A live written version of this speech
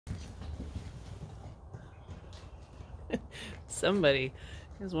Somebody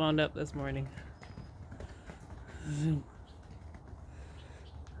is wound up this morning.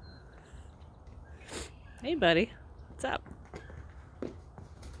 Hey, buddy. What's up?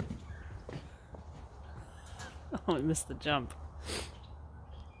 Oh, I missed the jump.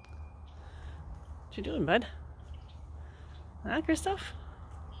 What you doing, bud? Huh, Kristoff?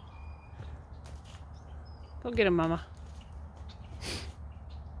 Go get him, Mama.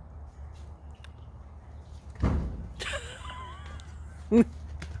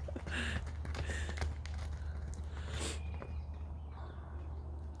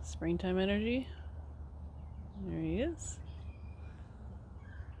 Springtime energy. There he is.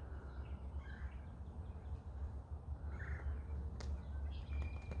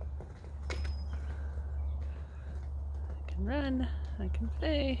 I can run. I can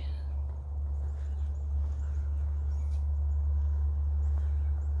play.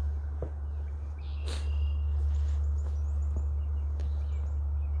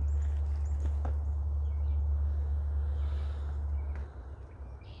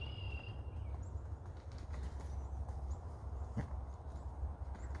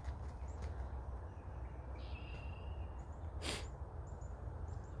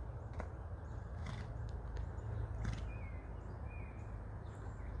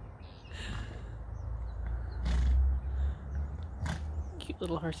 Cute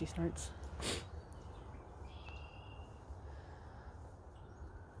little horsey snorts.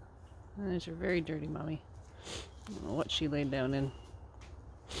 There's your very dirty mommy. I don't know what she laid down in.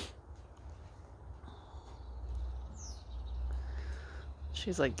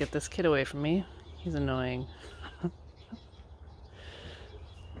 She's like, get this kid away from me. He's annoying.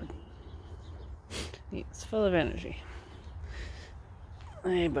 He's full of energy.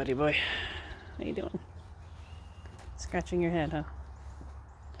 Hey, buddy boy. How you doing? Scratching your head, huh?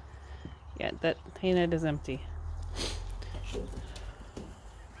 Yeah, that hay net is empty.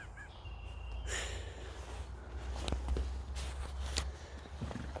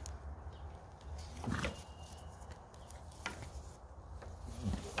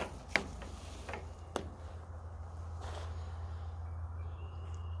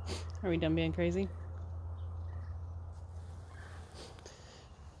 Are we done being crazy?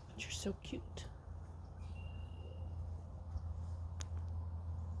 But you're so cute.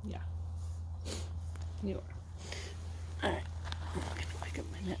 Yeah. You are. Alright. I'm gonna pick up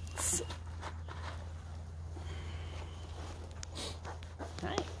my nets.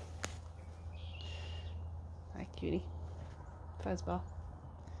 Hi. Hi, cutie. Fuzzball.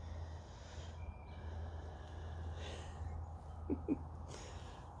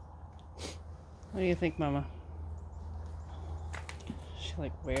 What do you think, Mama? She's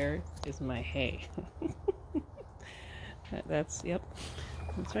like, where is my hay? That's, yep.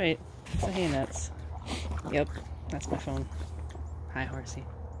 That's right. It's the hay nets. Yep. That's my phone. Hi, horsey.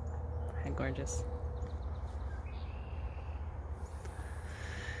 Hi, gorgeous.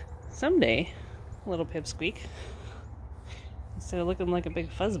 Someday, little pipsqueak, instead of looking like a big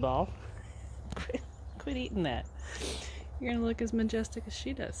fuzzball, quit eating that. You're gonna look as majestic as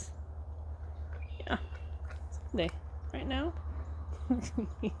she does. Yeah, someday. Right now,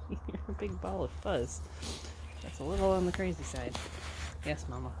 you're a big ball of fuzz. That's a little on the crazy side. Yes,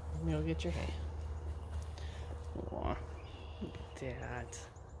 Mama. Let me go get your hay. Aw, look at that.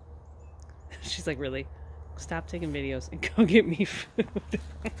 She's like, really? Stop taking videos and go get me food.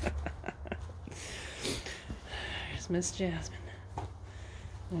 There's Miss Jasmine.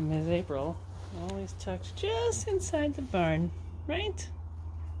 And Miss April, always tucked just inside the barn. Right?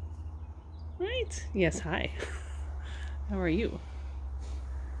 Right? Yes, hi. How are you?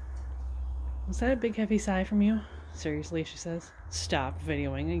 Was that a big heavy sigh from you? Seriously, she says. Stop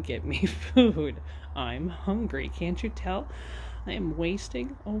videoing and get me food. I'm hungry. Can't you tell? I am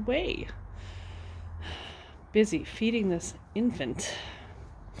wasting away. Busy feeding this infant.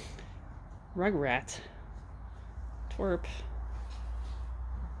 Rugrat. Twerp.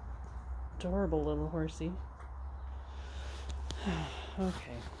 Adorable little horsey.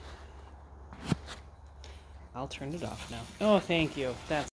 Okay. I'll turn it off now. Oh, thank you. That's